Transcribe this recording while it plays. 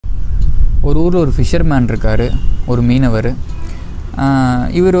ஒரு ஊரில் ஒரு ஃபிஷர்மேன் இருக்கார், ஒரு மீனவர்.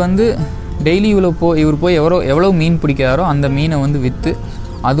 இவர் வந்து டெய்லி இவர் போய் எவ்வளோ மீன் பிடிக்கிறாரோ அந்த மீனை வந்து விற்று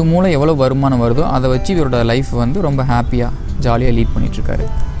அது மூலம் எவ்வளோ வருமானம் வருதோ அதை வச்சு இவரோட லைஃப் வந்து ரொம்ப ஹாப்பியாக ஜாலியாக லீட் பண்ணிகிட்ருக்காரு.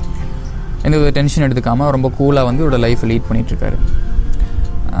 எந்த ஒரு டென்ஷன் எடுத்துக்காமல் ரொம்ப கூலாக வந்து இவரோட லைஃப்பை லீட் பண்ணிகிட்ருக்காரு.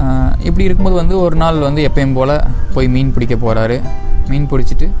 இப்படி இருக்கும்போது வந்து ஒரு நாள் வந்து எப்பயும் போல் போய் மீன் பிடிக்க போகிறாரு. மீன்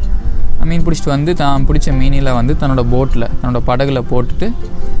பிடிச்சிட்டு வந்து தான் பிடிச்ச மீனில் வந்து தன்னோட படகுல போட்டுட்டு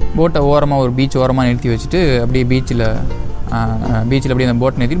போட்டை ஓரமாக ஒரு பீச் ஓரமாக நிறுத்தி வச்சுட்டு அப்படியே பீச்சில் அப்படியே அந்த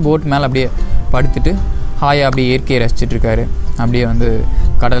போட்டை நிறுத்திட்டு போட் மேலே அப்படியே படுத்துட்டு ஹாயாக அப்படியே இயற்கையை ரசிச்சிட்ருக்காரு. அப்படியே வந்து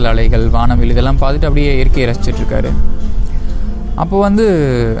கடல் அலைகள், வானவில் இதெல்லாம் பார்த்துட்டு அப்படியே இயற்கையை ரசிச்சிட்ருக்காரு. அப்போ வந்து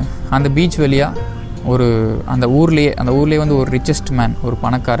அந்த பீச் வழியாக அந்த ஊர்லேயே வந்து ஒரு ரிச்சஸ்ட் மேன், ஒரு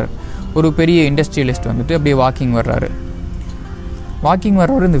பணக்காரர், ஒரு பெரிய இண்டஸ்ட்ரியலிஸ்ட் வந்துட்டு அப்படியே வாக்கிங் வர்றவர்.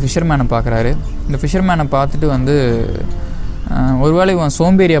 இந்த ஃபிஷர்மேனை பார்க்குறாரு. இந்த ஃபிஷர்மேனை பார்த்துட்டு வந்து ஒருவேளை இவன்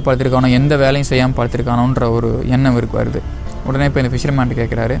சோம்பேறியாக பார்த்துருக்கானோ, எந்த வேலையும் செய்யாமல் பார்த்துருக்கானோன்ற ஒரு எண்ணம் வருது. உடனே இப்போ இந்த ஃபிஷர்மேன்ட்டு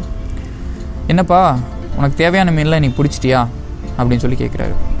கேட்குறாரு, என்னப்பா உனக்கு தேவையான மீன்லாம் நீ பிடிச்சிட்டியா அப்படின்னு சொல்லி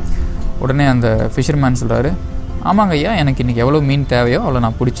கேட்குறாரு. உடனே அந்த ஃபிஷர்மேன் சொல்கிறாரு, ஆமாங்க ஐயா, எனக்கு இன்றைக்கி எவ்வளோ மீன் தேவையோ அவ்வளோ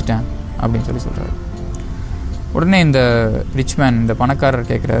நான் பிடிச்சிட்டேன் அப்படின்னு சொல்கிறாரு. உடனே இந்த ரிச்மேன், இந்த பணக்காரர்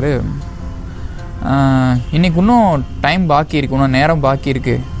கேட்குறாரு, இன்றைக்கி இன்னும் டைம் பாக்கி இருக்குது, இன்னும் நேரம் பாக்கி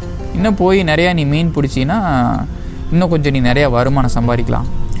இருக்குது, இன்னும் போய் நிறையா நீ மீன் பிடிச்சின்னா இன்னும் கொஞ்சம் நீ நிறையா வருமானம் சம்பாதிக்கலாம்.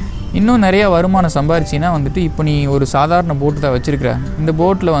 இன்னும் நிறையா வருமானம் சம்பாதிச்சின்னா வந்துட்டு இப்போ நீ ஒரு சாதாரண போட்டு தான் வச்சுருக்கிற, இந்த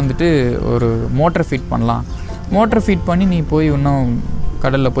போட்டில் வந்துட்டு ஒரு மோட்டர் ஃபிட் பண்ணலாம். மோட்டர் ஃபிட் பண்ணி நீ போய் இன்னும்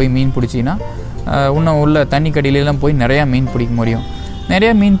கடலில் போய் மீன் பிடிச்சின்னா இன்னும் உள்ள தண்ணி கடியிலெல்லாம் போய் நிறையா மீன் பிடிக்க முடியும்.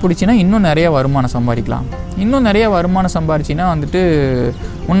 நிறையா மீன் பிடிச்சின்னா இன்னும் நிறையா வருமானம் சம்பாதிக்கலாம். இன்னும் நிறையா வருமானம் சம்பாதிச்சின்னா வந்துட்டு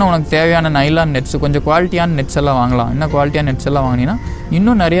இன்னும் உனக்கு தேவையான நைலான் நெட்ஸ், கொஞ்சம் குவாலிட்டியான நெட்ஸ் எல்லாம் வாங்கலாம். இன்னும் குவாலிட்டியான நெட்ஸ் எல்லாம் வாங்கினீங்கன்னா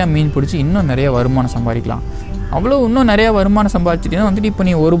இன்னும் நிறையா மீன் பிடிச்சி இன்னும் நிறையா வருமானம் சம்பாதிக்கலாம். இன்னும் நிறையா வருமானம் சம்பாதிச்சிட்டிங்கன்னா வந்துட்டு இப்போ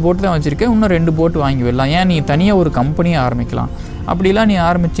நீ ஒரு போட்டு தான் வச்சுருக்க, இன்னும் 2 போட்டு வாங்கி விடலாம். ஏன் நீ தனியாக ஒரு கம்பெனியை ஆரம்பிக்கலாம். அப்படிலாம் நீ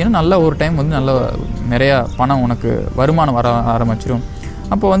ஆரம்பிச்சின்னா நல்ல ஒரு டைம் வந்து நல்ல நிறையா பணம் உனக்கு வருமானம் வர ஆரம்பிச்சிடும்.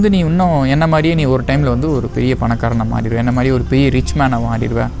 அப்போ வந்து நீ இன்னும் என்ன மாதிரியே நீ ஒரு டைமில் வந்து ஒரு பெரிய பணக்காரனை மாறிடுவேன், என்ன மாதிரி ஒரு பெரிய ரிச் மேனை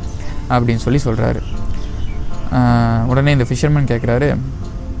மாறிடுவேன் அப்படின்னு சொல்கிறாரு. உடனே இந்த ஃபிஷர்மேன் கேட்குறாரு,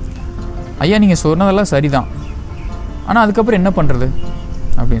 ஐயா நீங்கள் சொன்னதெல்லாம் சரிதான், ஆனால் அதுக்கப்புறம் என்ன பண்ணுறது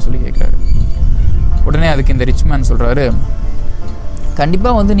அப்படின்னு சொல்லி கேட்குறாரு. உடனே அதுக்கு இந்த ரிச் மேன் சொல்கிறாரு,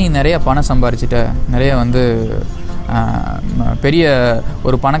 கண்டிப்பாக வந்து நீ நிறையா பணம் சம்பாரிச்சிட்ட, நிறைய வந்து பெரிய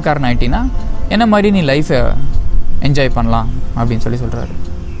ஒரு பணக்காரன் ஆகிட்டின்னா என்ன மாதிரி நீ லைஃப்பை என்ஜாய் பண்ணலாம் அப்படின்னு சொல்கிறாரு.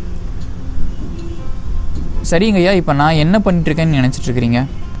 சரிங்க ஐயா, இப்போ நான் என்ன பண்ணிட்டுருக்கேன்னு நினச்சிட்ருக்கிறீங்க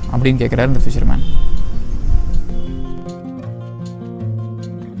அப்படின்னு கேட்குறாரு இந்த ஃபிஷர்மேன்.